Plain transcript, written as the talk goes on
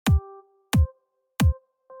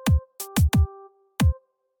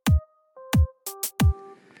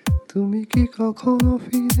তুমি কি কখনো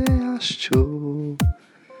ফিরে আসছো?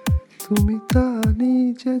 তুমি তা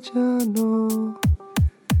নিজে জানো।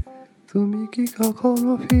 তুমি কি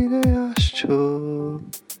কখনো ফিরে আসছো?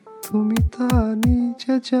 তুমি তা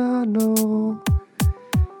নিজে জানো।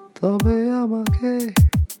 তবে আমাকে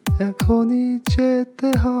এখনই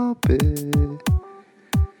যেতে হবে।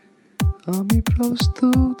 আমি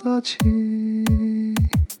প্রস্তুত আছি।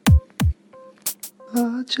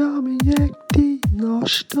 আজ আমি একটি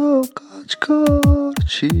নষ্ট কাজ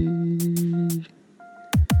করছি।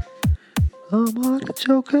 আমার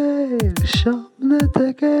চোখের সামনে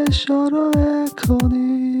থেকে সরো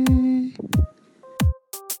এখনই।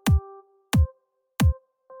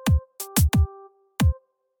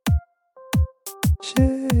 সে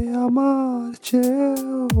আমার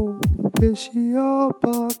চেয়েও বেশি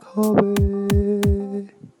অবাক হবে।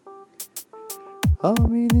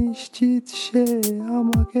 আমি নিশ্চিত সে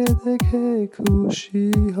আমাকে দেখে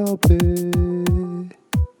খুশি হবে।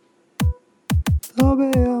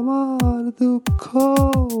 তবে আমার দুঃখ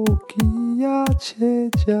কি আছে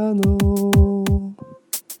জানো?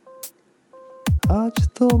 আজ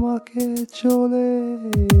তোমাকে চলে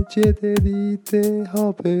যেতে দিতে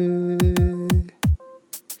হবে।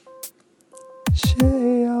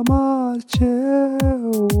 সে আমার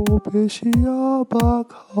চেয়েও বেশি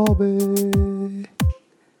অবাক হবে।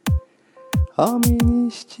 আমি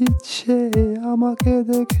নিশ্চিত সে আমাকে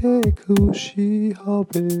দেখে খুশি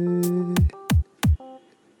হবে।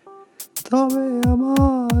 তবে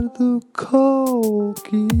আমার দুঃখ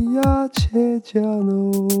কি আছে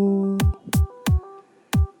জানো?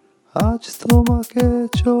 আজ তোমাকে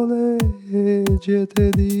চলে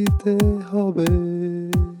যেতে দিতে হবে।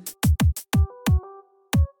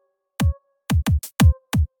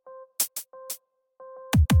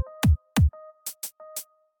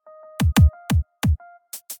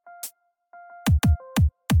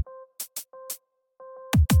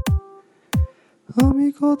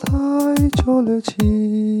 আমি কোথায় চলেছি?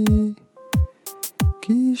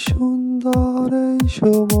 কি সুন্দর এই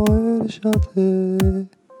সময়ের সাথে।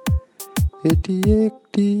 এটি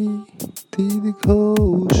একটি দীর্ঘ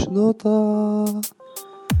উষ্ণতা।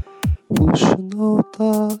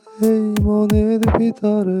 উষ্ণতা এই মনের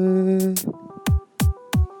ভিতরে।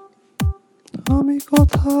 আমি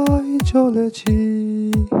কোথায় চলেছি?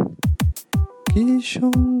 কি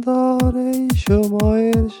সুন্দর এই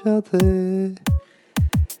সময়ের সাথে।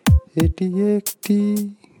 এটি একটি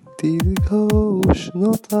দীর্ঘ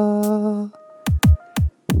উষ্ণতা।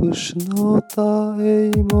 উষ্ণতা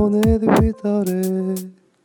এই মনের ভিতরে।